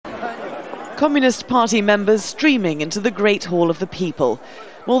Communist Party members streaming into the Great Hall of the People.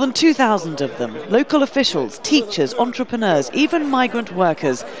 More than 2,000 of them, local officials, teachers, entrepreneurs, even migrant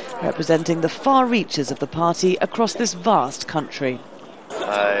workers, representing the far reaches of the party across this vast country.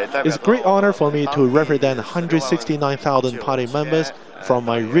 It's a great honor for me to represent 169,000 party members from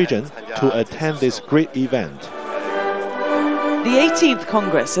my region to attend this great event. The 18th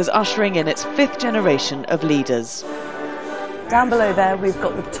Congress is ushering in its 5th generation of leaders. Down below there, we've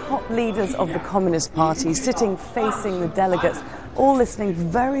got the top leaders of the Communist Party sitting facing the delegates, all listening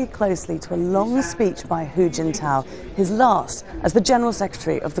very closely to a long speech by Hu Jintao, his last as the General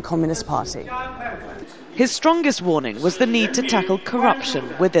Secretary of the Communist Party. His strongest warning was the need to tackle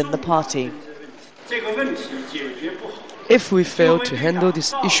corruption within the party. If we fail to handle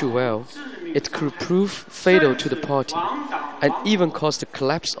this issue well, it could prove fatal to the party and even cause the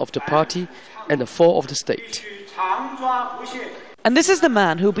collapse of the party and the fall of the state. And this is the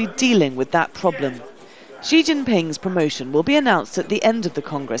man who'll be dealing with that problem. Xi Jinping's promotion will be announced at the end of the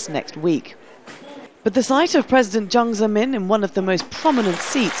Congress next week. But the sight of President Jiang Zemin in one of the most prominent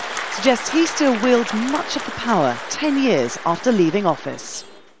seats suggests he still wields much of the power 10 years after leaving office.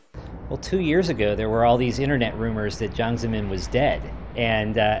 Well, 2 years ago, there were all these internet rumors that Jiang Zemin was dead.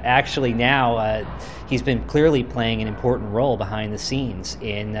 And actually now he's been clearly playing an important role behind the scenes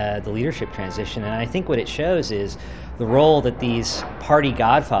in the leadership transition. And I think what it shows is the role that these party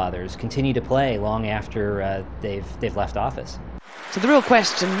godfathers continue to play long after they've left office. So the real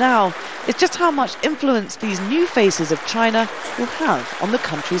question now is just how much influence these new faces of China will have on the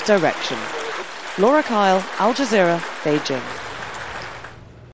country's direction. Laura Kyle, Al Jazeera, Beijing.